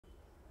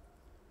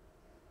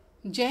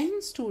Jai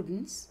Hind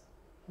students,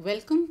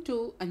 welcome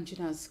to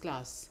Anjana's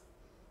class.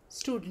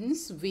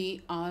 Students,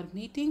 we are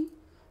meeting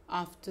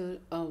after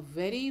a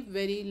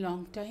very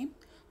long time.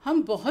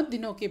 हम बहुत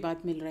दिनों के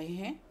बाद मिल रहे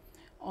हैं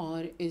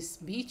और इस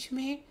बीच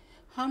में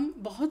हम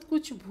बहुत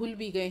कुछ भूल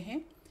भी गए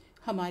हैं.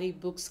 हमारी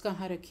बुक्स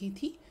कहाँ रखी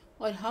थी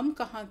और हम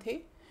कहाँ थे.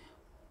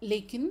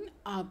 लेकिन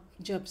अब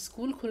जब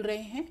स्कूल खुल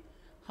रहे हैं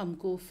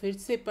हमको फिर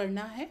से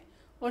पढ़ना है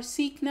और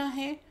सीखना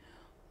है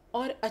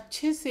और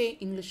अच्छे से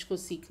इंग्लिश को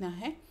सीखना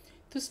है.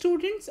 तो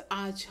स्टूडेंट्स,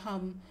 आज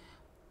हम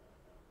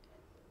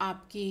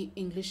आपकी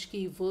इंग्लिश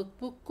की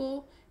वर्कबुक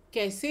को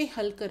कैसे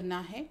हल करना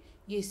है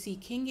ये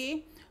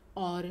सीखेंगे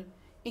और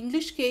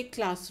इंग्लिश के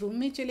क्लासरूम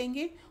में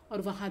चलेंगे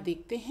और वहाँ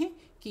देखते हैं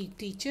कि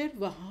टीचर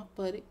वहाँ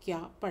पर क्या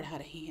पढ़ा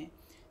रही हैं.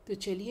 तो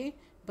चलिए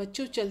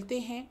बच्चों, चलते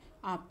हैं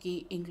आपकी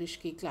इंग्लिश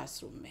के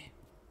क्लासरूम में.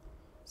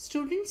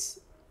 Students,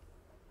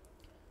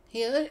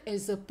 here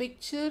is a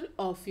picture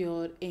of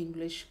your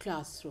English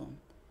classroom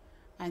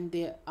and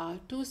there are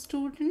two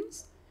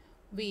students.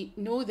 We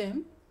know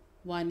them.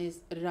 One is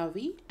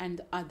Ravi and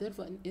the other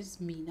one is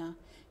Meena.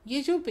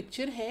 ये जो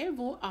पिक्चर है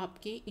वो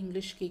आपके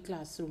इंग्लिश के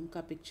क्लासरूम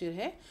का picture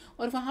है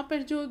और वहाँ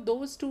पर जो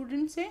दो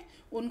स्टूडेंट्स हैं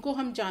उनको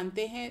हम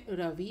जानते हैं,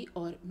 रवि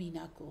और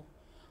मीना को.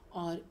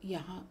 और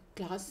यहाँ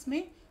क्लास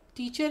में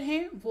टीचर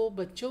हैं, वो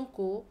बच्चों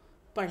को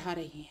पढ़ा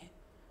रही हैं.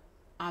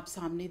 आप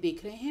सामने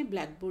देख रहे हैं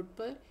ब्लैक बोर्ड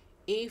पर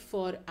A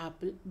फॉर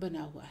एप्पल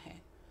बना हुआ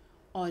है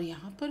और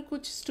यहाँ पर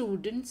कुछ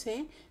स्टूडेंट्स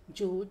हैं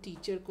जो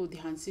टीचर को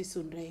ध्यान से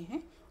सुन रहे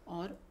हैं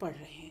और पढ़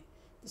रहे हैं.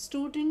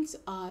 Students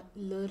are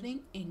learning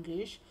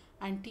English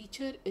and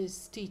teacher is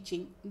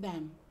teaching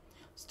them.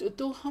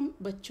 तो हम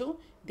बच्चों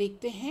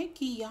देखते हैं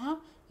कि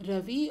यहाँ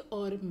रवि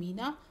और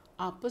मीना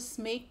आपस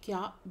में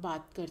क्या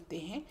बात करते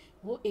हैं,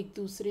 वो एक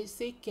दूसरे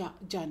से क्या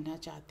जानना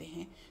चाहते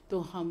हैं. तो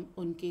हम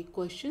उनके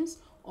क्वेश्चंस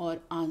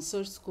और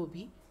आंसर्स को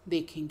भी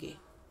देखेंगे.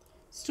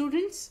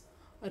 Students,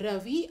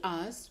 Ravi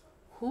asked,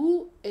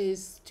 who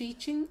is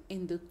teaching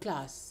in the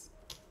class?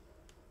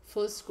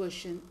 First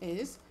question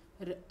is,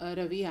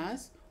 Ravi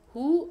asked,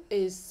 who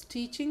is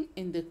teaching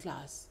in the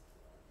class?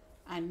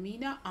 And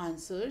Meena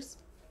answers,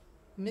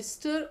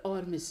 Mr.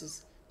 or Mrs.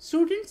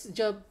 Students,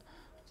 जब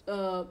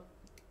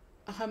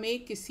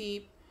हमें किसी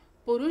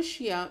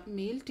पुरुष या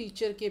मेल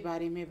टीचर के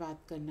बारे में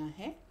बात करना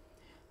है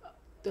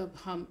तब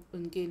हम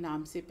उनके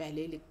नाम से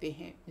पहले लिखते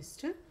हैं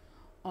मिस्टर,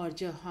 और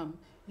जब हम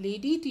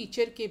लेडी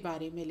टीचर के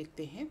बारे में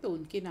लिखते हैं तो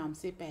उनके नाम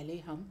से पहले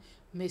हम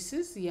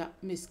मिसेस या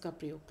मिस का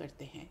प्रयोग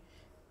करते हैं.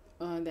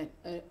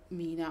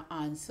 मीना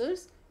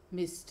आंसर्स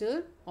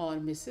मिस्टर और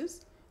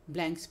मिसेस,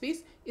 ब्लैंक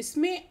स्पेस.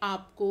 इसमें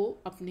आपको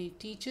अपने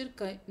टीचर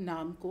का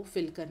नाम को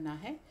फिल करना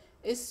है.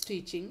 Is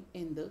teaching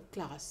in the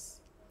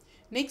class.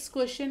 Next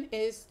question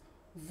is,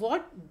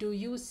 what do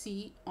you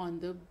see on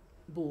the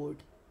board?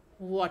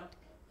 What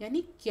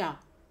यानी क्या,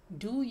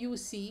 डू यू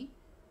सी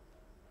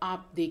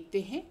आप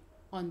देखते हैं,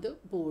 ऑन द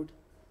बोर्ड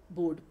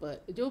बोर्ड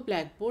पर जो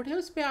ब्लैक बोर्ड है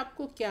उस पर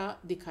आपको क्या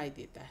दिखाई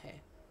देता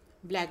है,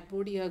 ब्लैक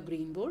बोर्ड या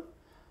green board.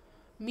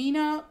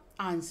 Meena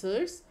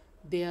answers,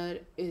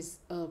 there is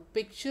a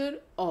picture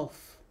of.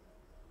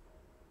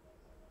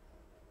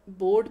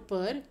 Board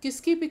पर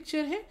किसकी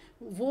पिक्चर है,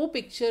 वो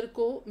पिक्चर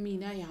को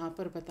मीना यहाँ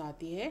पर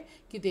बताती है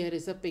कि there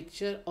is a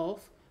picture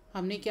of,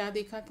 हमने क्या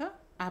देखा था,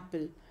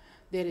 Apple.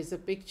 There is a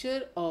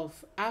picture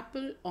of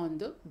Apple on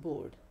the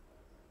board.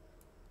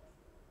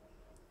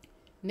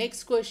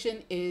 Next question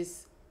is,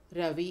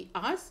 Ravi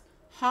asks,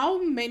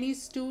 how many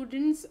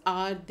students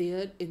are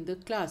there in the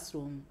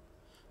classroom?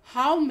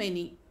 How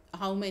many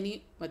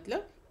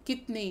मतलब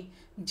कितने.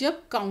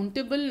 जब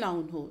काउंटेबल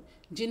नाउन हो,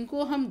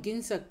 जिनको हम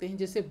गिन सकते हैं,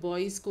 जैसे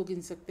बॉयज़ को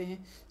गिन सकते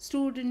हैं,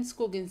 स्टूडेंट्स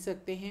को गिन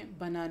सकते हैं,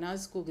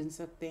 बनानास को गिन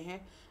सकते हैं,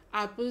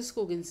 एप्पल्स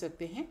को गिन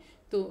सकते हैं,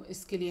 तो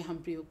इसके लिए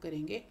हम प्रयोग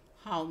करेंगे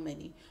how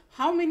many.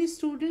 How many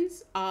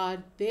students are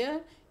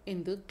there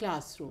in the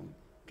classroom.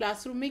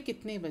 Classroom में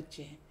कितने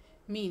बच्चे हैं.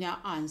 मीना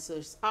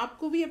आंसर्स,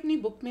 आपको भी अपनी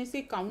बुक में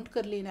से काउंट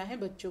कर लेना है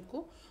बच्चों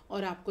को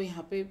और आपको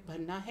यहाँ पे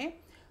भरना है.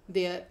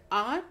 देयर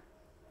आर,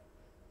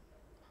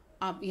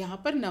 आप यहाँ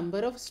पर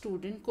नंबर ऑफ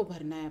स्टूडेंट को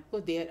भरना है आपको.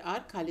 देयर आर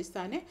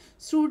खालिस्तान है,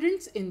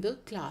 students in the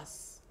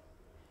class.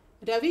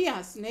 Ravi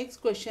ask,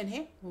 next question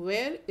है,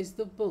 वेयर इज़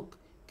द बुक?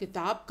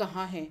 किताब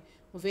कहाँ है.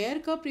 वेयर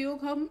का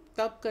प्रयोग हम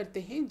तब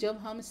करते हैं जब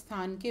हम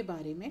स्थान के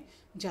बारे में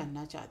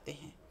जानना चाहते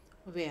हैं.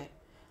 Where.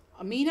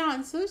 Meena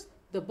answers,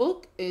 the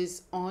book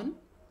is on.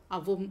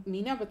 अब वो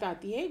मीना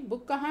बताती है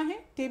बुक कहाँ है,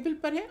 टेबल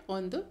पर है,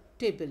 ऑन द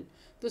टेबल.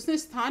 तो उसने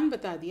स्थान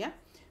बता दिया,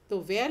 तो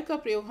वेयर का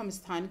प्रयोग हम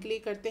स्थान के लिए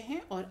करते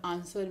हैं और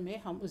आंसर में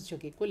हम उस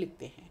जगह को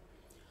लिखते हैं.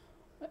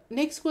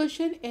 Next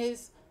question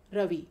is,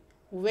 Ravi,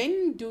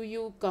 when do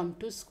you come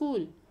to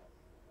school?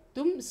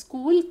 तुम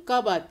स्कूल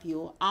कब आती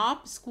हो,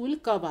 आप स्कूल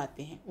कब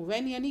आते हैं.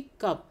 व्हेन यानी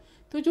कब,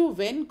 तो जो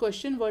व्हेन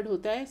क्वेश्चन वर्ड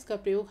होता है इसका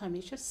प्रयोग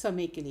हमेशा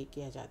समय के लिए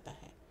किया जाता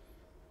है.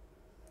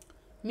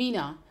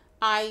 मीना,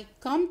 आई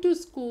कम टू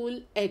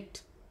स्कूल एट.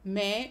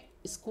 मैं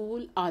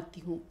स्कूल आती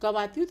हूँ, कब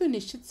आती हूँ, तो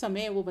निश्चित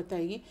समय वो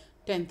बताएगी.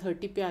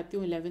 10:30 पे आती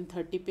हूँ,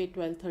 11:30 पे,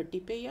 12:30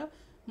 पे या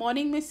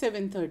मॉर्निंग में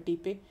 7:30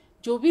 पे.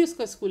 जो भी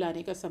उसका स्कूल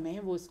आने का समय है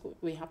वो उसको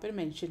वो यहाँ पर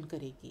मेंशन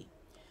करेगी.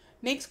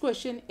 Next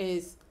question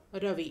is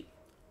Ravi,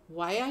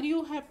 Y are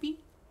you happy?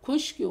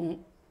 खुश क्यों हो?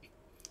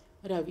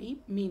 रवि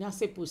मीना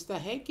से पूछता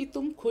है कि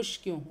तुम खुश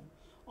क्यों हो,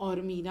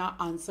 और मीना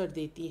आंसर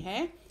देती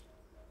है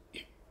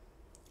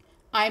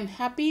I am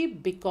happy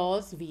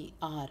because we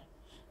are.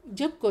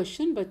 जब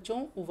क्वेश्चन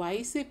बच्चों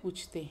वाई से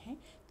पूछते हैं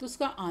तो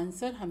उसका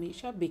आंसर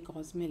हमेशा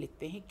बिकॉज में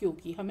लिखते हैं,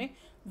 क्योंकि हमें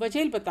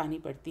वजह बतानी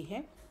पड़ती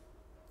है।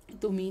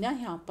 तो मीना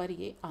यहाँ पर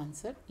ये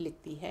आंसर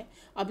लिखती है।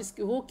 अब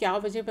इसके वो क्या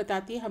वजह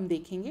बताती है हम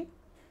देखेंगे।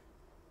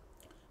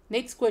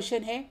 नेक्स्ट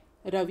क्वेश्चन है,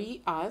 Ravi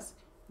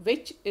ask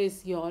which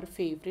is your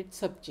favourite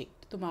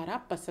subject? तुम्हारा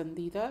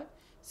पसंदीदा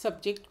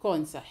सब्जेक्ट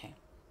कौन सा है?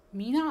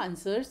 मीना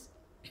आंसर्स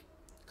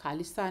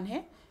खालिस्तान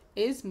है,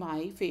 इज़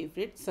माई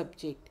फेवरेट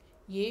सब्जेक्ट,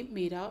 ये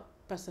मेरा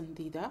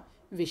पसंदीदा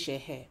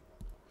विषय है।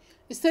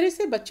 इस तरह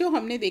से बच्चों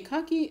हमने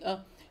देखा कि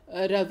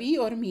रवि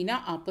और मीना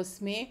आपस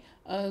में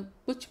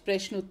कुछ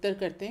प्रश्न उत्तर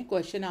करते हैं,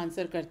 क्वेश्चन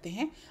आंसर करते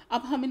हैं।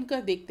 अब हम इनका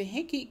देखते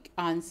हैं कि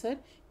आंसर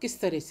किस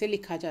तरह से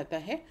लिखा जाता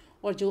है,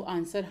 और जो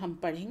आंसर हम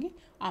पढ़ेंगे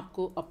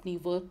आपको अपनी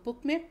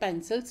वर्कबुक में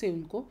पेंसिल से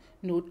उनको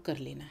नोट कर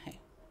लेना है।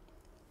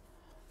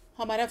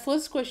 हमारा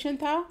फर्स्ट क्वेश्चन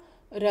था,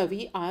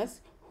 Ravi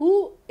ask who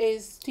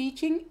is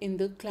teaching in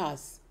the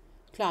class?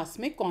 Class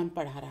में कौन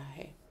पढ़ा रहा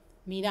है?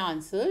 Meena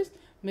answers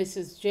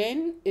Mrs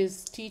Jain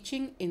is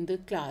teaching in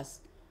the class.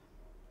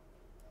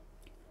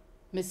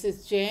 Mrs.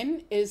 Jain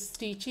is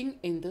teaching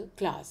in the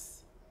class.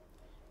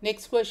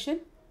 Next question,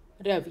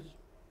 Ravi,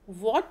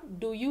 what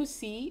do you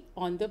see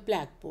on the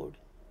blackboard?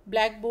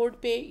 Blackboard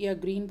पे या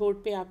green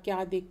board पे आप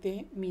क्या देखते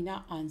हैं?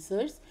 Meena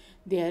answers,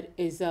 there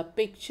is a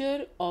picture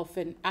of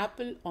an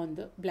apple on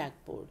the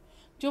blackboard.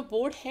 जो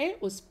board है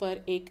उस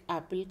पर एक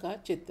एप्पल का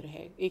चित्र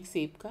है, एक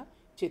सेब का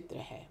चित्र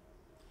है।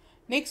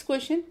 Next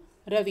question,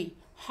 Ravi,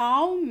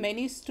 how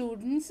many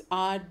students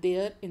are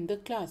there in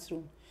the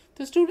classroom?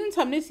 तो स्टूडेंट्स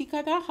हमने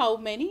सीखा था हाउ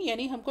मैनी,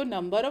 यानी हमको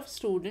नंबर ऑफ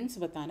स्टूडेंट्स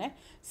बताना है,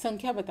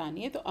 संख्या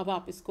बतानी है। तो अब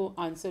आप इसको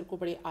आंसर को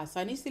बड़े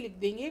आसानी से लिख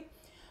देंगे।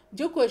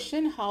 जो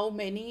क्वेश्चन हाउ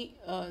मैनी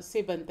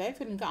से बनता है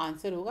फिर इनका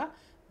आंसर होगा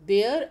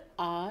there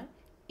are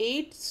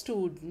 8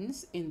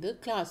 students in the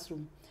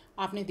classroom.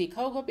 आपने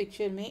देखा होगा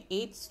पिक्चर में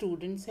 8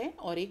 स्टूडेंट्स हैं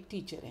और एक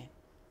टीचर है।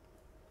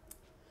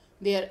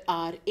 There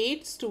are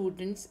 8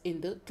 students in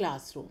the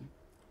classroom.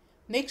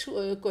 Next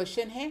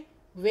question है,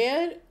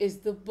 where is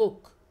the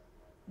book?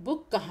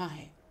 Book कहाँ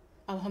है?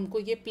 अब हमको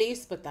ये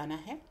प्लेस बताना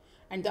है।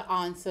 And the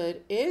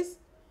answer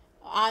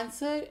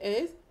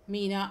is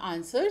Meena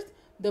answers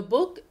the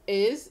book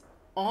is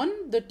on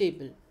the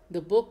table. The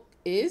book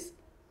is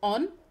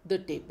on the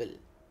table.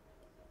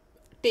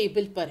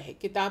 Table पर है,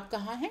 किताब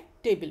कहाँ है?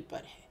 टेबल पर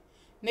है।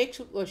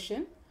 Next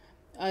question,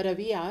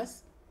 Ravi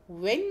ask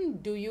when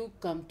do you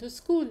come to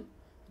school?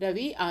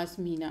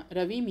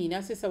 Ravi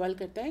Meena से सवाल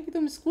करता है कि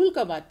तुम स्कूल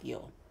कब आती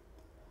हो?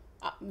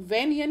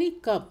 व्हेन यानी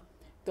कब,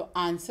 तो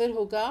आंसर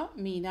होगा,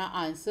 Meena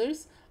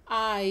answers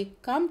I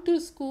come to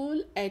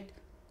school eight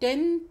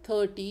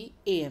 10:30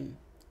 AM।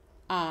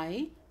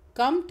 I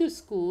come to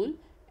school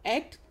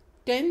eight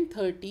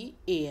 10:30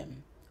 AM।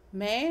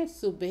 मैं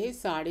सुबह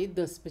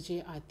 10:30 बजे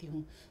आती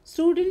हूँ।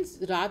 स्टूडेंट्स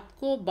रात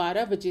को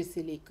 12 बजे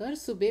से लेकर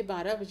सुबह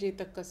 12 बजे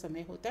तक का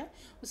समय होता है,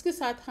 उसके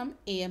साथ हम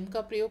AM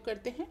का प्रयोग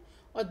करते हैं,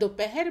 और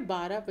दोपहर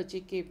 12 बजे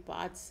के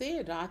बाद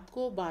से रात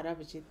को 12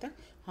 बजे तक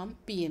हम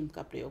PM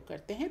का प्रयोग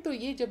करते हैं। तो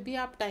ये जब भी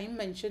आप टाइम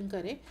मेंशन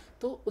करें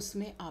तो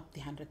उसमें आप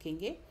ध्यान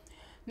रखेंगे।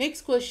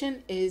 Next question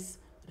is,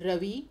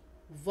 Ravi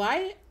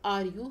Y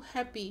are you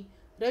happy?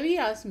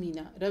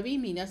 Ravi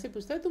Meena से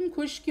पूछता है तुम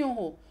खुश क्यों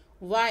हो?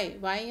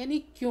 वाई यानी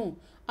क्यों।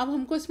 अब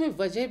हमको इसमें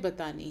वजह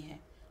बतानी है,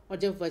 और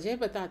जब वजह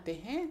बताते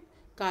हैं,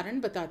 कारण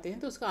बताते हैं,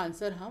 तो उसका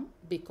आंसर हम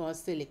बिकॉज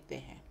से लिखते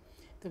हैं।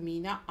 तो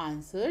Meena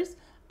answers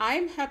I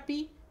am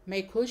happy,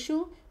 मैं खुश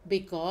हूँ,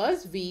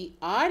 because we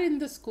are in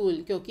the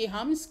school, क्योंकि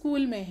हम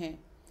स्कूल में हैं।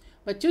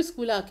 बच्चों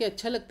स्कूल आके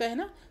अच्छा लगता है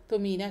ना, तो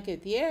मीना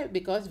कहती है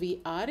because we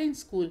are in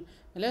school,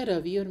 मतलब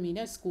रवि और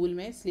मीना स्कूल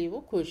में, इसलिए वो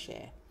खुश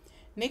है।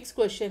 नेक्स्ट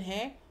क्वेश्चन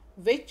है,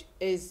 which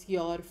is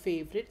your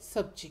favourite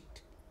subject?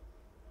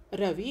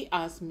 Ravi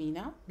ask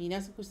Meena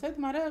से पूछता है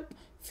तुम्हारा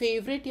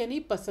फेवरेट यानी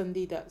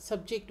पसंदीदा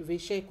सब्जेक्ट,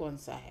 विषय कौन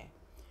सा है?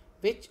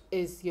 Which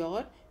is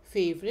your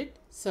favourite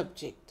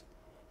subject?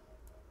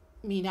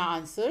 Meena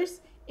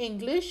answers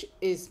English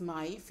is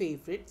my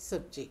favourite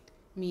subject.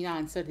 Meena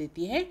answer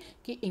देती है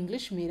कि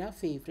इंग्लिश मेरा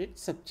फेवरेट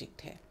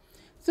सब्जेक्ट है।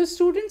 तो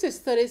स्टूडेंट्स,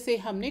 इस तरह से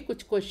हमने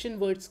कुछ क्वेश्चन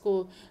वर्ड्स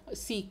को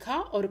सीखा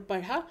और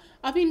पढ़ा।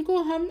 अब इनको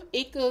हम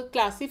एक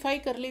क्लासीफाई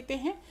कर लेते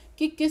हैं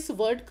कि किस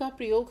वर्ड का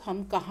प्रयोग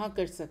हम कहाँ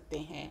कर सकते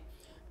हैं।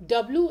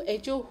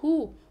 WHO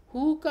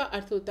हु का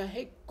अर्थ होता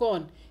है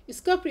कौन।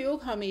 इसका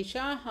प्रयोग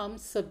हमेशा हम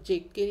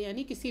सब्जेक्ट के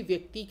यानी किसी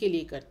व्यक्ति के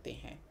लिए करते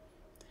हैं।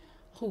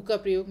 हु का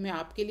प्रयोग मैं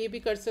आपके लिए भी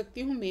कर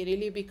सकती हूँ, मेरे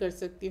लिए भी कर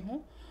सकती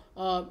हूँ,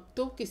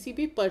 तो किसी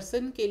भी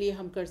पर्सन के लिए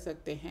हम कर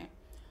सकते हैं।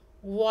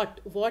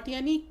 वॉट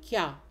यानी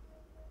क्या,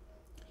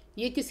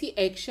 ये किसी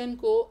एक्शन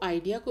को,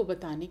 आइडिया को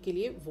बताने के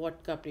लिए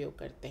वॉट का प्रयोग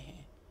करते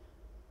हैं।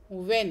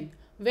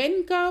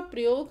 व्हेन का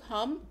प्रयोग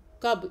हम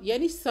कब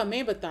यानी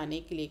समय बताने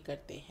के लिए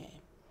करते हैं।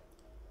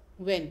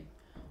 व्हेन।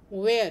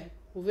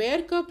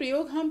 वेयर का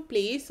प्रयोग हम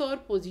प्लेस और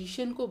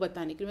पोजीशन को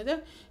बताने के लिए,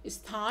 मतलब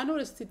स्थान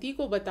और स्थिति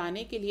को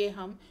बताने के लिए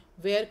हम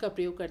वेयर का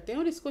प्रयोग करते हैं,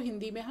 और इसको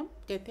हिंदी में हम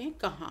कहते हैं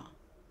कहाँ।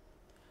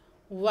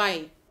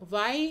 वाई,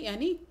 वाई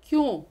यानी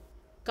क्यों,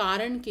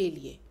 कारण के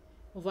लिए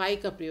वाई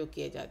का प्रयोग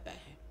किया जाता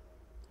है।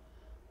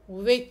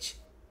 विच,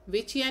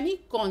 विच यानी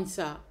कौन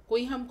सा,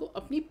 कोई हमको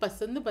अपनी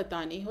पसंद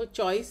बतानी हो,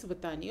 चॉइस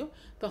बतानी हो,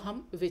 तो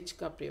हम विच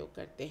का प्रयोग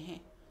करते हैं।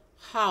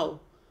 How,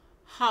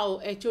 how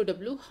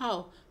HOW,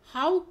 how,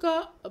 how का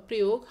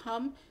प्रयोग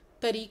हम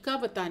तरीका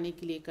बताने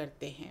के लिए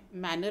करते हैं,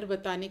 मैनर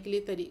बताने के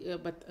लिए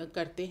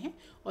करते हैं,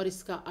 और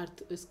इसका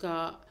अर्थ,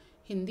 इसका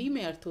हिंदी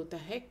में अर्थ होता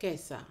है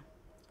कैसा।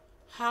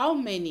 हाउ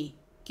मैनी,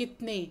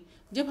 कितने,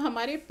 जब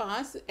हमारे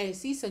पास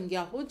ऐसी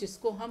संज्ञा हो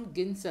जिसको हम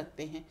गिन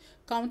सकते हैं,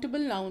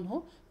 काउंटेबल नाउन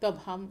हो,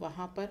 तब हम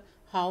वहाँ पर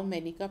हाउ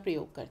मैनी का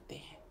प्रयोग करते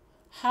हैं।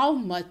 हाउ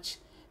मच,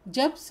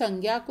 जब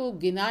संज्ञा को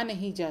गिना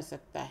नहीं जा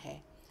सकता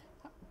है,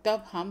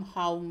 तब हम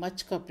हाउ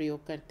मच का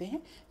प्रयोग करते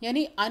हैं,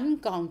 यानी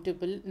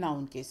अनकाउंटेबल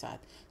नाउन के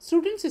साथ।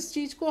 स्टूडेंट्स, इस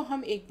चीज़ को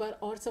हम एक बार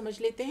और समझ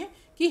लेते हैं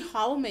कि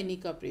हाउ मैनी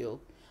का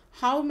प्रयोग,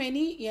 हाउ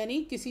मैनी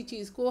यानी किसी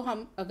चीज़ को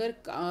हम अगर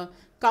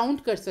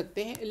काउंट कर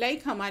सकते हैं,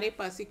 लाइक हमारे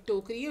पास एक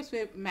टोकरी है,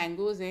 उसमें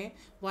मैंगोज़ हैं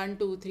 1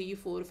 2 3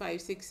 4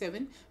 5 6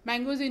 7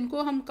 मैंगोज़,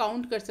 इनको हम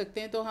काउंट कर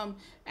सकते हैं, तो हम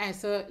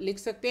ऐसा लिख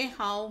सकते हैं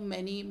how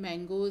many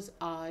mangoes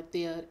are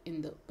there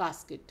in the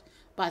basket,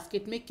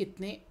 basket में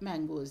कितने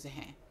मैंगोज़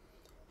हैं,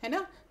 है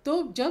ना।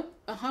 तो जब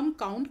हम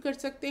काउंट कर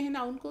सकते हैं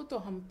नाउन को, तो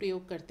हम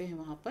प्रयोग करते हैं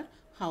वहाँ पर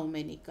हाउ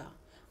मैनी का।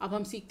 अब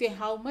हम सीखते हैं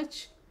हाउ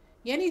मच,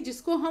 यानी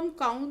जिसको हम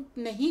काउंट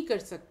नहीं कर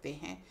सकते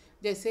हैं।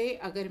 जैसे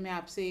अगर मैं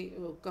आपसे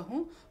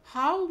कहूँ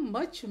how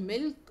much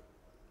milk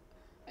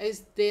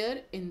is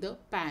there in the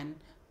pan,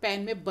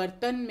 pan में,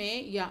 बर्तन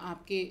में, या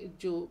आपके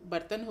जो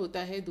बर्तन होता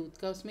है दूध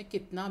का, उसमें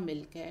कितना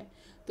मिल्क है,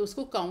 तो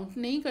उसको काउंट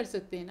नहीं कर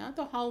सकते ना,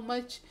 तो हाउ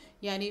मच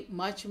यानी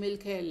मच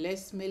मिल्क है,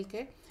 लेस मिल्क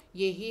है,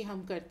 यही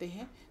हम करते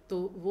हैं, तो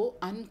वो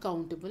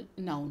अनकाउंटेबल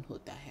नाउन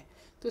होता है।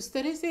 तो इस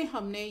तरह से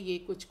हमने ये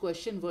कुछ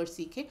क्वेश्चन वर्ड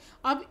सीखे।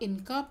 अब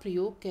इनका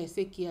प्रयोग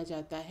कैसे किया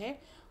जाता है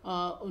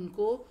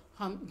उनको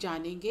हम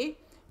जानेंगे।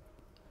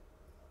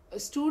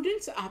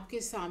 स्टूडेंट्स, आपके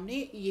सामने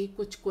ये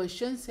कुछ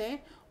क्वेश्चंस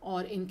हैं,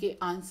 और इनके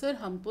आंसर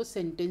हमको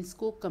सेंटेंस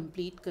को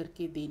कंप्लीट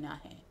करके देना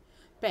है।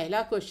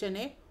 पहला क्वेश्चन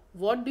है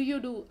व्हाट डू यू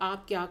डू,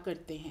 आप क्या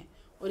करते हैं,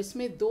 और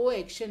इसमें 2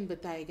 एक्शन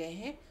बताए गए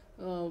हैं,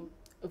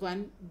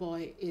 one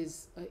boy is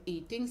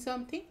eating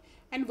something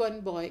and one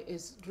boy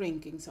is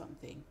drinking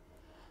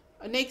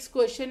something. Next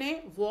question है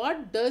व्हाट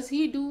डज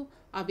ही डू,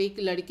 अब एक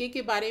लड़के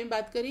के बारे में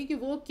बात करें कि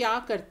वो क्या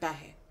करता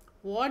है,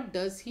 व्हाट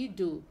डज ही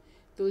डू,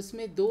 तो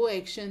इसमें 2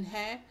 एक्शन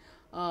है,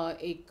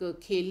 एक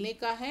खेलने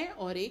का है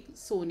और एक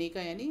सोने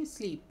का यानी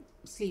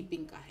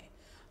स्लीपिंग का है।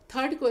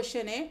 थर्ड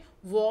क्वेश्चन है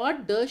व्हाट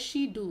डज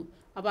शी डू,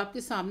 अब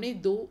आपके सामने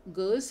 2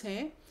 गर्ल्स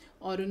हैं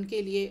और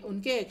उनके लिए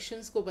उनके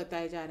एक्शंस को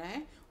बताया जा रहा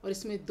है, और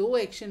इसमें 2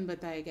 एक्शन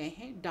बताए गए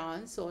हैं,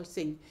 डांस और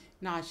सिंग,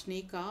 नाचने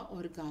का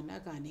और गाना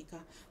गाने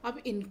का। अब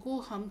इनको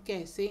हम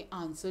कैसे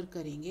आंसर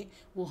करेंगे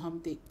वो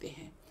हम देखते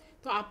हैं।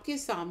 तो आपके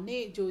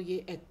सामने जो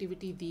ये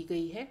एक्टिविटी दी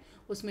गई है,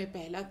 उसमें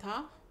पहला था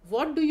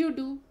व्हाट डू यू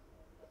डू,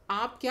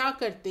 आप क्या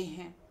करते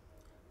हैं।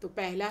 तो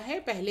पहला है,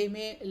 पहले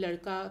में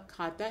लड़का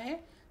खाता है,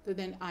 तो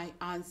देन आई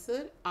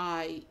आंसर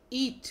आई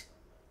ईट,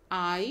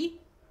 आई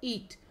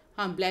ईट,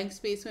 हम ब्लैंक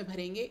स्पेस में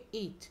भरेंगे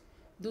ईट।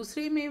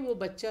 दूसरे में वो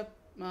बच्चा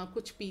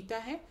कुछ पीता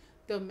है,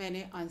 तो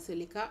मैंने आंसर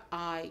लिखा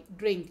आई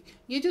ड्रिंक,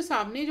 ये जो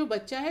सामने जो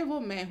बच्चा है वो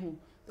मैं हूँ,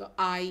 तो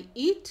आई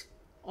ईट,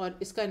 और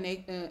इसका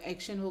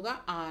एक्शन होगा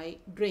आई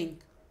ड्रिंक।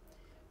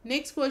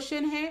 नेक्स्ट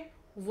क्वेश्चन है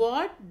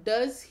व्हाट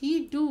डज ही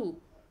डू,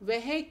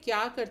 वह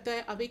क्या करता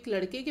है। अब एक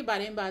लड़के के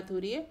बारे में बात हो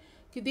रही है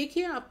कि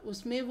देखिए आप,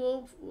 उसमें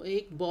वो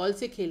एक बॉल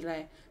से खेल रहा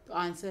है, तो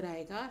आंसर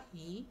आएगा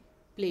he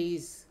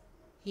plays,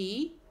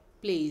 he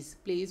plays,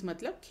 pledge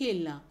मतलब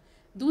खेलना।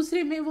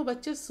 दूसरे में वो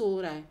बच्चा सो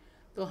रहा है,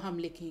 तो हम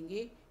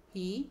लिखेंगे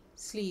ही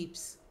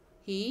स्लीप्स,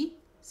 ही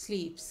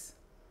स्लीप्स।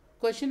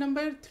 क्वेश्चन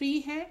नंबर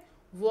 3 है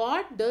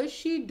व्हाट डज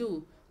शी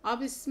डू,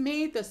 अब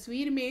इसमें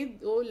तस्वीर में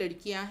 2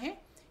 लड़कियां हैं,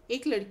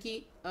 एक लड़की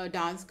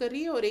डांस कर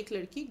रही है और एक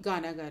लड़की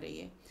गाना गा रही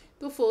है।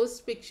 तो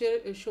first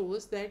picture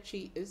shows that she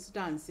is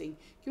dancing,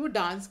 कि वो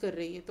डांस कर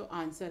रही है, तो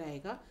आंसर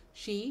आएगा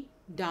शी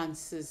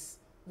डांसेस,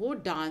 वो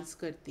डांस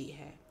करती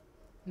है,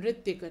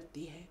 नृत्य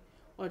करती है।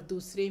 और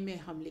दूसरे में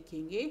हम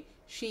लिखेंगे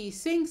शी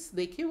सिंग्स,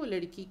 देखिए वो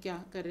लड़की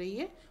क्या कर रही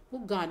है, वो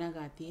गाना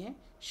गाती है,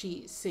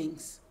 शी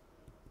सिंग्स।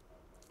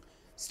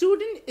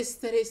 स्टूडेंट, इस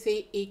तरह से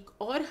एक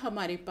और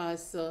हमारे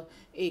पास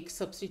एक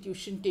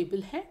सब्स्टिट्यूशन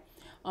टेबल है,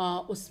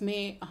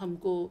 उसमें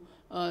हमको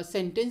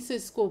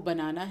सेंटेंसेस को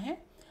बनाना है।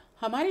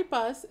 हमारे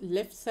पास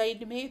लेफ़्ट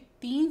साइड में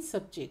 3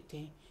 सब्जेक्ट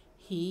हैं,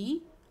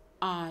 ही,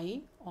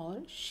 आई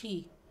और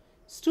शी।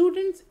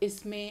 स्टूडेंट्स,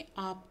 इसमें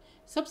आप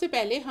सबसे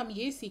पहले हम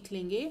ये सीख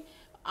लेंगे,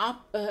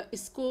 आप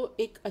इसको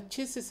एक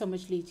अच्छे से समझ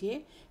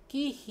लीजिए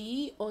कि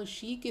ही और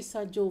शी के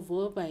साथ जो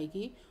वर्ब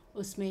आएगी,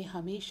 उसमें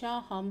हमेशा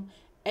हम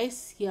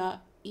एस या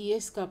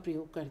ईएस का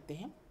प्रयोग करते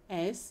हैं,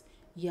 एस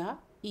या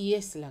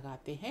ईएस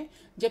लगाते हैं,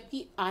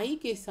 जबकि आई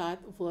के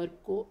साथ वर्ब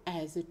को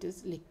एज इट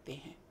इज़ लिखते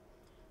हैं।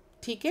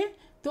 ठीक है,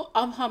 तो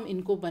अब हम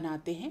इनको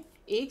बनाते हैं।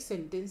 एक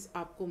सेंटेंस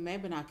आपको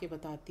मैं बना के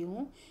बताती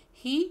हूँ।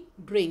 ही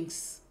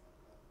drinks,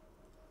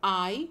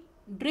 I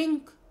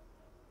drink,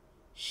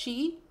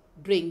 she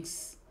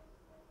drinks.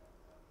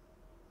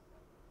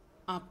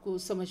 आपको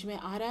समझ में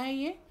आ रहा है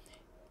ये?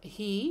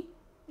 ही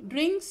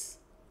drinks,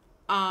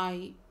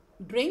 I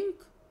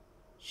drink,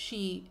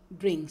 she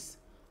drinks.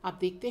 आप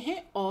देखते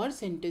हैं और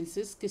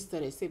सेंटेंसेस किस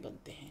तरह से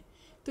बनते हैं।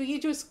 तो ये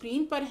जो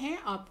स्क्रीन पर हैं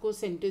आपको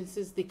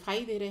सेंटेंसेस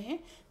दिखाई दे रहे हैं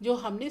जो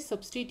हमने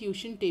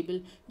सब्स्टिट्यूशन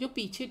टेबल, जो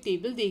पीछे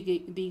टेबल दी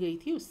गई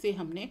थी, उससे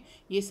हमने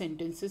ये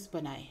सेंटेंसेस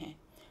बनाए हैं।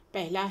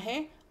 पहला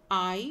है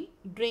आई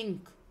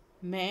ड्रिंक,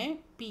 मैं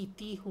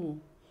पीती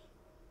हूँ।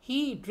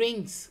 ही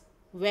ड्रिंक्स,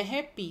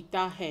 वह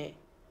पीता है।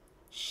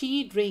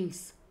 शी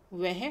ड्रिंक्स,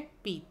 वह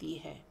पीती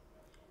है।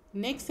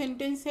 नेक्स्ट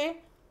सेंटेंस है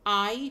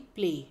I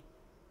play,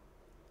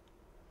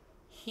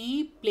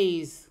 he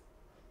plays,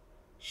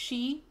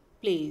 she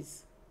plays.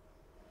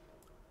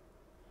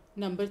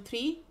 Number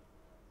 3,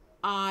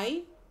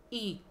 I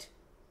eat,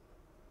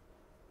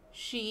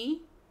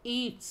 she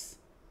eats,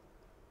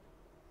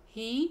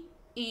 he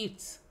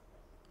eats.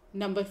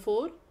 Number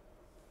 4,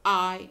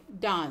 I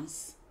dance,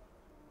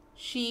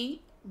 she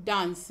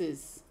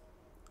dances,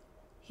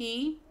 he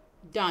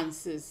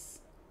dances.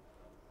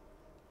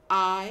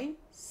 I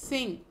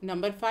sing.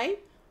 Number 5,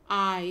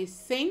 I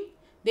sing.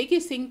 देखिए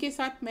सिंग के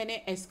साथ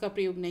मैंने एस का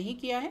प्रयोग नहीं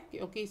किया है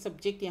क्योंकि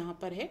सब्जेक्ट यहाँ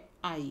पर है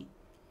आई।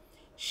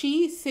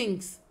 शी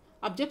सिंग्स,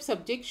 अब जब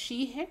सब्जेक्ट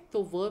शी है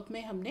तो वर्ब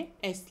में हमने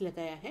एस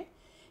लगाया है।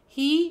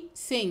 He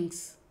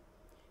sings.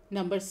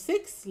 नंबर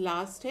 6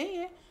 लास्ट है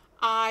ये,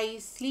 आई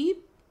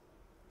स्लीप।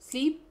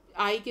 स्लीप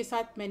आई के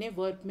साथ मैंने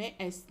वर्ब में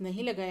एस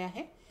नहीं लगाया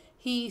है।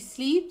 ही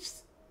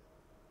स्लीप्स,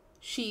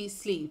 शी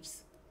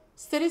स्लीप्स।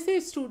 इस तरह से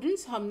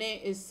स्टूडेंट्स हमने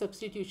इस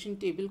सब्स्टिट्यूशन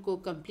टेबल को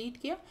कंप्लीट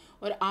किया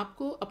और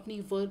आपको अपनी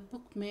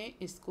वर्कबुक में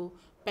इसको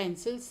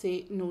पेंसिल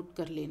से नोट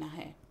कर लेना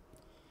है।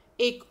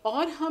 एक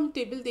और हम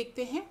टेबल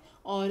देखते हैं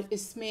और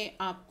इसमें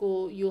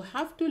आपको you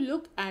have to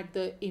look at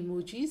the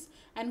emojis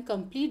and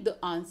complete the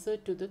answer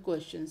to the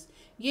questions.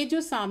 ये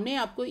जो सामने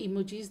आपको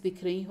इमोजीज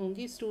दिख रही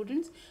होंगी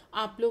स्टूडेंट्स,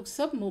 आप लोग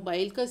सब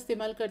मोबाइल का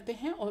इस्तेमाल करते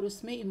हैं और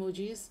उसमें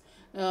इमोजीज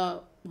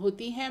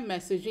होती हैं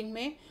मैसेजिंग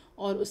में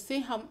और उससे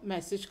हम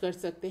मैसेज कर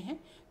सकते हैं।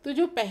 तो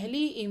जो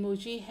पहली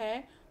इमोजी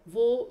है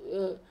वो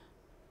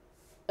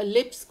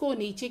लिप्स को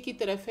नीचे की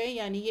तरफ है,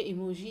 यानी ये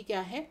इमोजी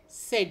क्या है,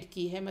 सैड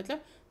की है,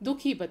 मतलब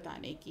दुखी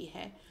बताने की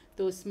है।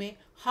 तो उसमें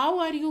हाउ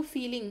आर यू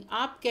फीलिंग,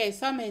 आप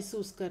कैसा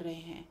महसूस कर रहे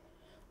हैं,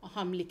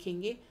 हम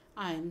लिखेंगे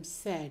आई एम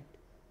सैड,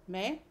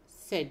 मैं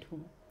सैड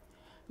हूँ।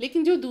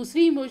 लेकिन जो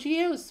दूसरी इमोजी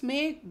है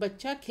उसमें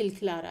बच्चा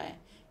खिलखिला रहा है,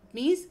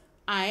 मीन्स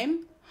आई एम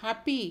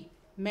हैप्पी,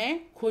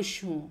 मैं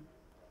खुश हूँ।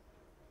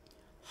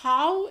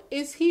 How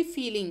is he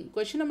feeling,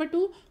 question number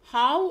 2,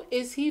 how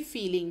is he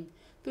feeling.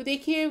 तो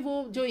देखिए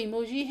वो जो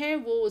इमोजी है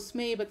वो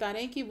उसमें ये बता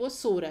रहे हैं कि वो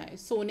सो रहा है,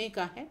 सोने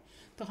का है,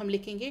 तो हम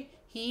लिखेंगे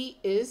he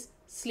is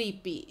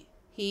sleepy,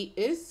 he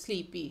is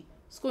sleepy,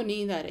 उसको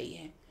नींद आ रही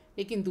है।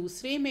 लेकिन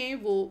दूसरे में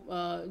वो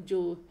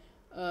जो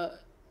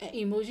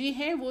इमोजी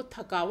है वो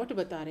थकावट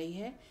बता रही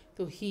है,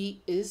 तो he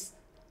is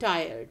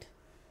tired,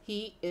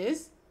 he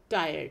is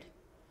tired.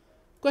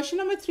 Question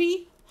number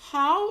 3,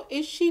 how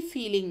is she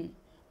feeling.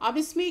 अब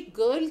इसमें एक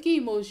गर्ल की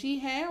इमोजी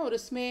है और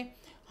उसमें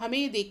हमें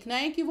ये देखना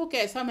है कि वो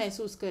कैसा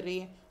महसूस कर रही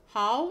है।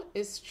 हाउ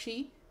इज़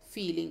शी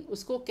फीलिंग,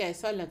 उसको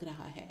कैसा लग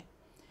रहा है।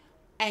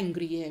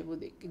 एंग्री है वो,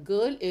 देखिए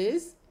गर्ल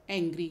इज़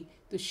एंग्री,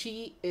 तो शी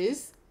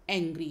इज़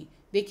एंग्री।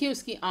 देखिए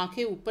उसकी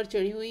आंखें ऊपर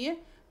चढ़ी हुई है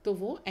तो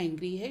वो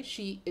एंग्री है,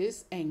 शी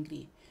इज़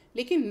एंग्री।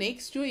 लेकिन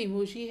नेक्स्ट जो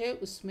इमोजी है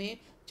उसमें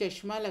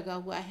चश्मा लगा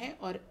हुआ है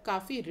और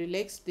काफ़ी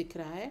रिलैक्स दिख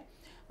रहा है,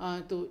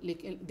 तो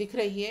लेकिन दिख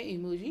रही है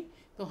इमोजी,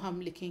 तो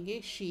हम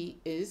लिखेंगे she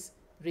is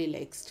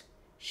relaxed,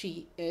 she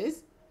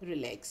is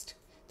relaxed.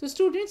 तो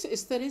स्टूडेंट्स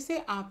इस तरह से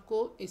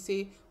आपको इसे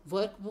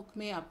वर्कबुक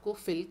में आपको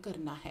फिल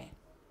करना है।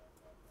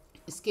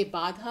 इसके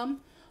बाद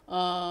हम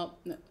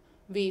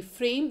we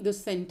frame the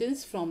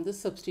sentence from the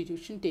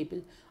substitution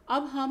table.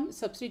 अब हम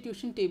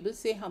सब्स्टिट्यूशन टेबल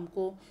से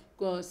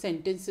हमको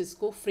सेंटेंसेस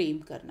को फ्रेम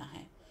करना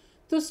है।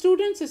 तो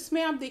स्टूडेंट्स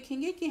इसमें आप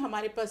देखेंगे कि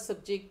हमारे पास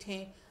सब्जेक्ट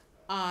हैं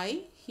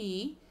आई,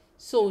 ही,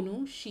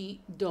 सोनू, शी,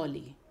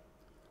 डॉली,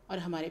 और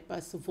हमारे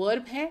पास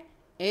वर्ब है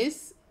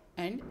एस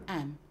एंड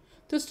एम।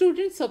 तो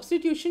स्टूडेंट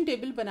सब्स्टिट्यूशन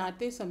टेबल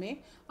बनाते समय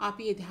आप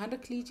ये ध्यान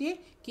रख लीजिए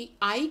कि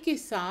आई के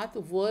साथ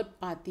वर्ब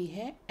आती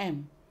है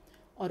एम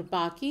और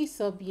बाकी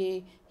सब ये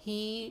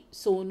ही,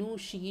 सोनू,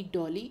 शी,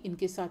 डॉली,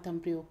 इनके साथ हम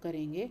प्रयोग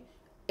करेंगे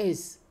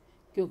इज़,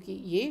 क्योंकि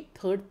ये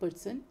थर्ड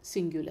पर्सन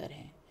सिंगुलर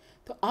है।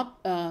 तो अब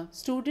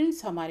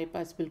स्टूडेंट्स हमारे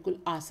पास बिल्कुल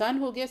आसान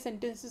हो गया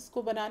सेंटेंसेस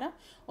को बनाना।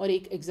 और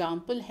एक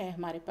एग्जाम्पल है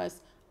हमारे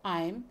पास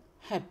I am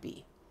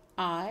happy,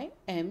 I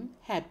am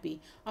happy.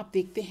 अब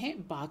देखते हैं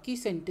बाकी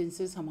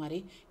सेंटेंसेस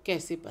हमारे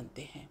कैसे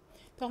बनते हैं।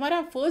 तो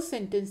हमारा फर्स्ट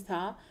सेंटेंस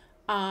था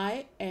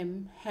I am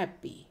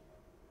happy.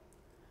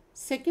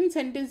 Second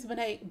sentence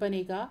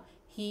बनेगा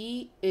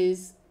he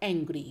is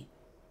angry,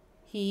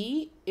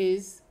 he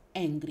is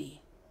angry.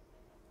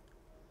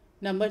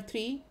 Number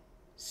 3,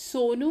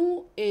 Sonu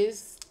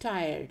is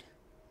tired,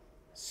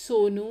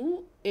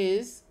 Sonu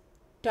is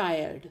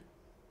tired.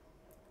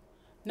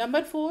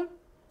 Number 4,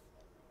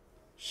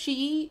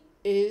 she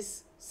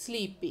is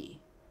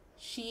sleepy.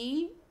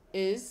 She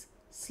is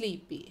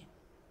sleepy.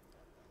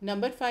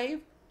 Number 5,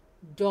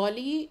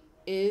 Dolly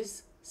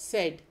is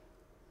sad.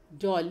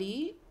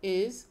 Dolly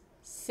is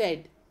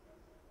sad.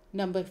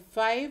 Number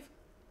 5,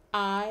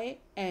 I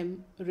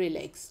am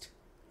relaxed.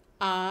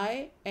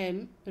 I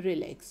am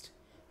relaxed.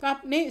 तो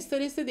आपने इस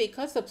तरह से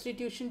देखा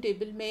substitution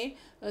table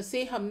में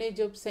से हमने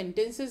जब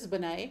सेंटेंसेस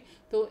बनाए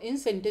तो इन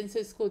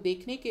सेंटेंसेस को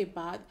देखने के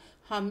बाद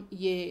हम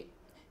ये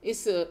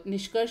इस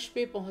निष्कर्ष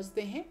पे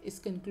पहुंचते हैं, इस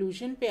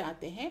कंक्लूजन पे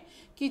आते हैं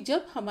कि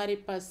जब हमारे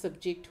पास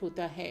सब्जेक्ट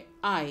होता है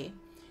आई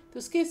तो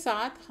उसके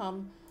साथ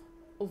हम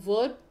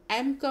वर्ब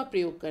एम का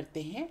प्रयोग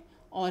करते हैं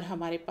और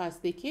हमारे पास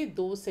देखिए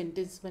 2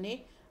 सेंटेंस बने,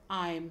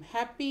 I am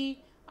happy,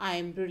 I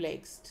am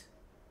relaxed.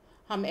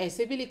 हम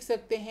ऐसे भी लिख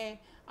सकते हैं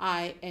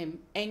I am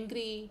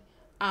angry,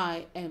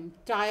 I am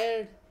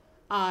tired,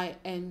 I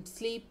am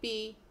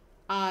sleepy,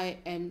 I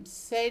am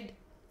sad,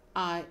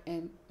 I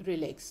am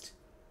relaxed.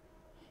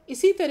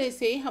 इसी तरह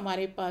से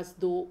हमारे पास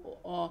 2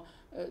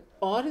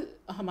 और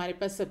हमारे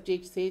पास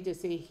सब्जेक्ट थे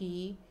जैसे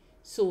ही,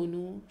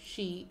 सोनू,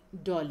 शी,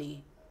 डॉली,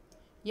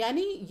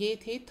 यानी ये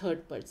थे थर्ड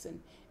पर्सन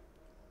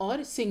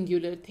और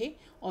सिंगुलर थे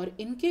और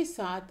इनके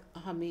साथ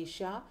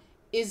हमेशा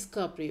इज़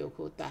का प्रयोग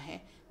होता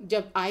है।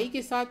 जब आई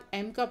के साथ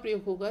एम का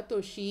प्रयोग होगा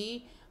तो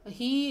शी,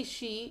 ही,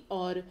 शी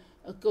और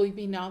कोई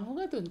भी नाम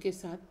होगा तो उनके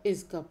साथ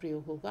इज़ का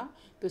प्रयोग होगा।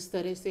 तो इस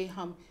तरह से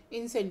हम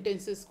इन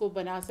सेंटेंसेस को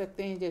बना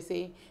सकते हैं जैसे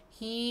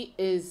he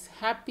is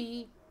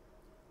happy,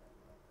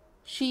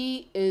 she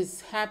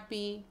is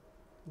happy,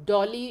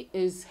 Dolly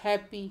is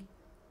happy,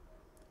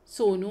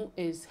 Sonu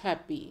is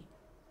happy,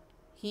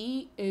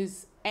 he is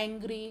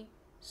angry,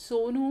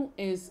 Sonu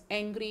is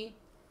angry,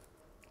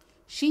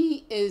 she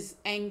is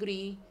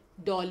angry,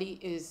 Dolly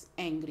is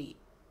angry।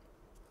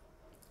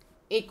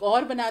 एक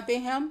और बनाते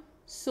हैं हम,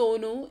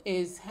 Sonu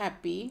is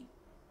happy,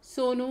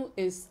 Sonu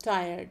is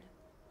tired,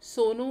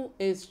 Sonu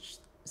is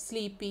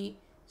sleepy,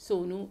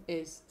 Sonu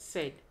is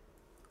sad।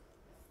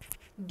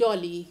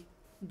 Dolly,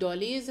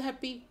 Dolly is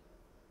happy,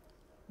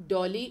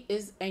 Dolly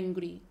is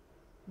angry,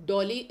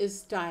 Dolly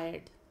is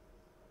tired,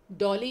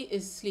 Dolly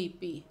is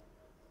sleepy,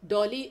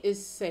 Dolly is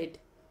sad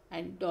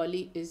and Dolly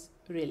is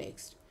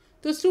relaxed.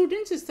 तो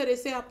students इस तरह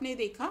से आपने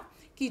देखा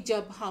कि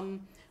जब हम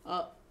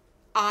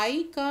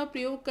आई का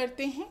प्रयोग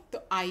करते हैं तो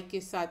आई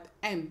के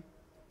साथ एम,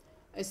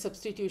 इस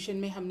सब्स्टिट्यूशन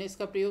में हमने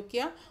इसका प्रयोग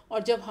किया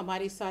और जब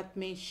हमारे साथ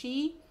में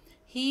शी,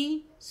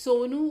 ही,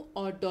 सोनू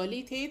और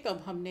डॉली थे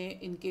तब हमने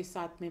इनके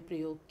साथ में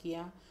प्रयोग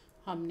किया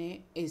हमने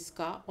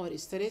इसका और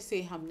इस तरह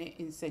से हमने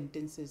इन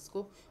सेंटेंसेस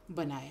को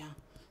बनाया।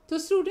 तो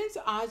स्टूडेंट्स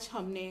आज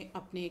हमने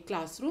अपने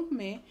क्लासरूम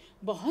में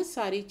बहुत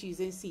सारी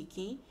चीज़ें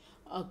सीखी,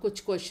 कुछ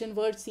क्वेश्चन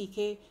वर्ड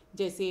सीखे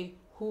जैसे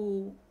who,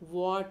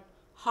 what,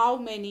 how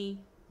many,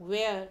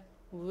 where,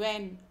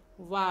 when,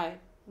 why,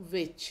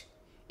 विच।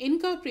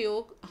 इनका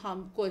प्रयोग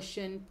हम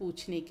क्वेश्चन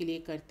पूछने के लिए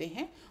करते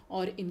हैं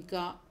और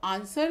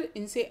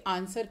इनसे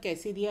आंसर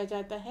कैसे दिया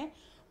जाता है।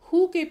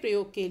 हु के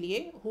प्रयोग के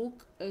लिए, हु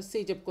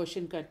से जब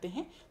क्वेश्चन करते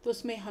हैं तो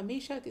उसमें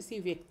हमेशा किसी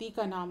व्यक्ति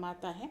का नाम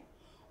आता है।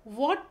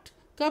 व्हाट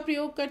का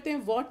प्रयोग करते हैं,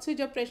 व्हाट से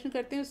जब प्रश्न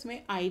करते हैं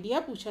उसमें आइडिया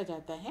पूछा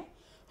जाता है।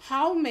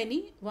 हाउ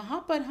मैनी,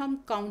 वहाँ पर हम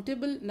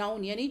काउंटेबल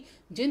नाउन यानी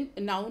जिन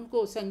नाउन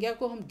को, संज्ञा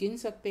को हम गिन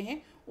सकते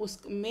हैं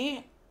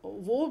उसमें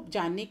वो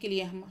जानने के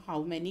लिए हम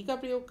हाउ मैनी का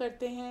प्रयोग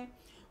करते हैं।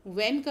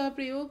 व्हेन का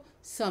प्रयोग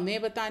समय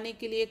बताने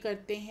के लिए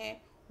करते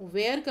हैं।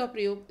 वेयर का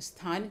प्रयोग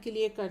स्थान के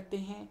लिए करते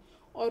हैं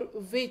और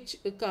विच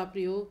का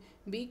प्रयोग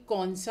भी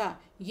कौन सा,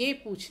 ये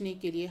पूछने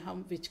के लिए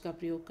हम विच का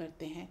प्रयोग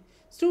करते हैं।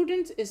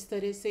 स्टूडेंट्स इस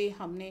तरह से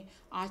हमने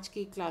आज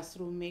के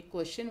क्लासरूम में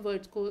क्वेश्चन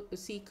वर्ड्स को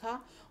सीखा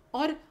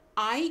और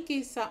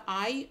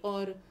आई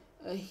और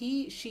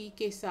ही, शी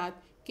के साथ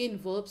किन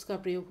वर्ब्स का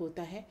प्रयोग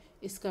होता है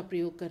इसका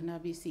प्रयोग करना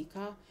भी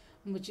सीखा।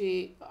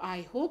 मुझे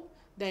I hope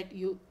that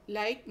you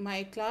like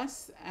my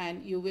class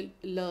and you will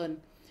learn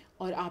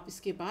और आप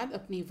इसके बाद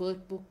अपनी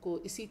वर्कबुक को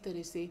इसी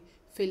तरह से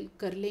फिल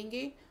कर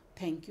लेंगे।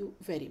 Thank you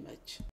very much.